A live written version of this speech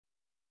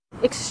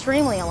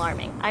extremely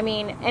alarming. I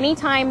mean,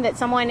 anytime that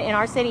someone in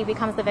our city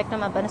becomes the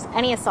victim of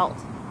any assault,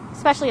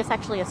 especially a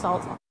sexual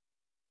assault.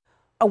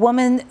 A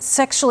woman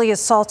sexually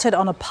assaulted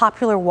on a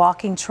popular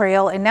walking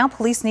trail, and now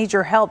police need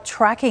your help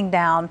tracking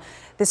down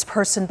this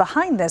person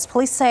behind this.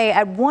 Police say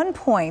at one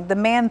point the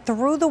man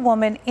threw the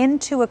woman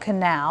into a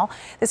canal.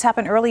 This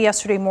happened early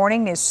yesterday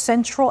morning near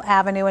Central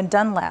Avenue and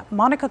Dunlap.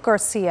 Monica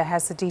Garcia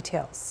has the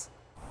details.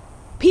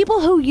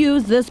 People who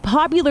use this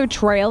popular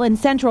trail in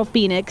Central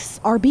Phoenix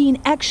are being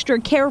extra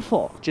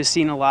careful. Just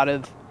seen a lot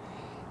of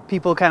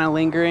people kind of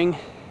lingering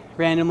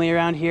randomly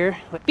around here.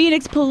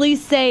 Phoenix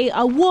police say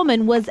a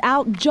woman was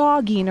out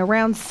jogging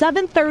around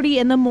 7:30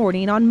 in the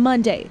morning on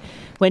Monday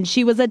when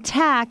she was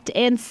attacked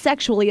and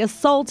sexually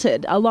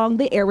assaulted along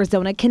the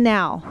Arizona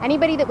Canal.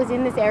 Anybody that was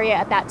in this area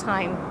at that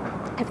time,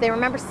 if they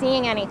remember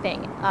seeing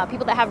anything,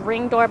 people that have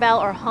Ring doorbell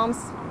or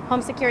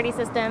home security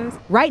systems.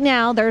 Right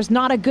now, there's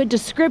not a good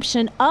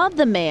description of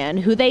the man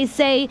who they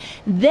say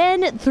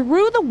then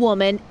threw the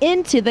woman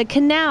into the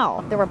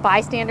canal. There were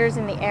bystanders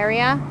in the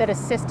area that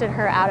assisted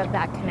her out of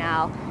that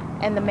canal,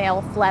 and the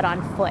male fled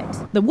on foot.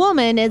 The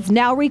woman is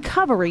now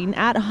recovering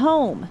at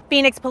home.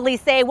 Phoenix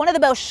police say one of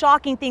the most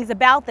shocking things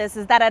about this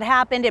is that it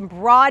happened in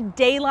broad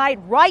daylight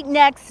right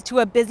next to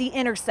a busy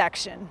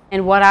intersection.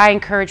 And what I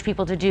encourage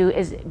people to do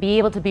is be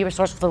able to be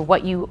resourceful for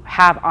what you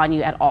have on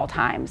you at all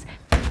times.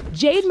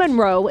 Jade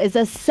Monroe is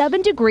a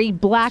 7-degree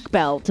black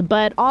belt,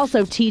 but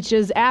also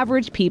teaches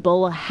average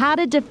people how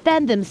to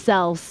defend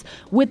themselves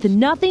with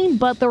nothing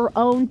but their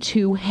own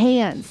 2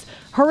 hands.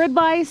 Her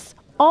advice: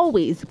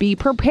 always be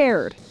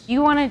prepared.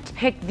 You want to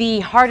pick the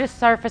hardest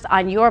surface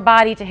on your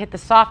body to hit the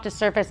softest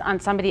surface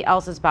on somebody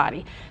else's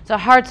body. So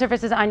hard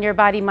surfaces on your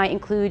body might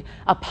include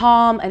a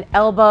palm, an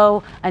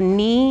elbow, a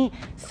knee.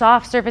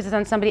 Soft surfaces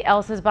on somebody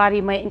else's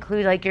body might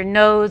include like your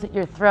nose,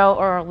 your throat,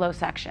 or a low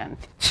section.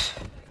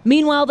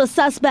 Meanwhile, the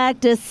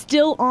suspect is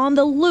still on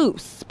the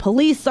loose.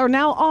 Police are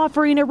now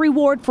offering a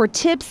reward for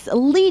tips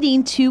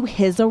leading to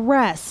his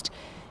arrest.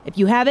 If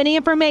you have any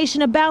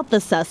information about the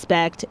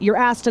suspect, you're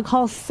asked to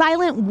call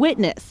Silent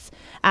Witness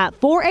at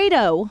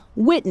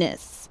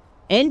 480-WITNESS.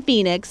 In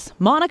Phoenix,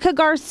 Monica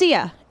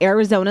Garcia,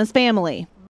 Arizona's Family.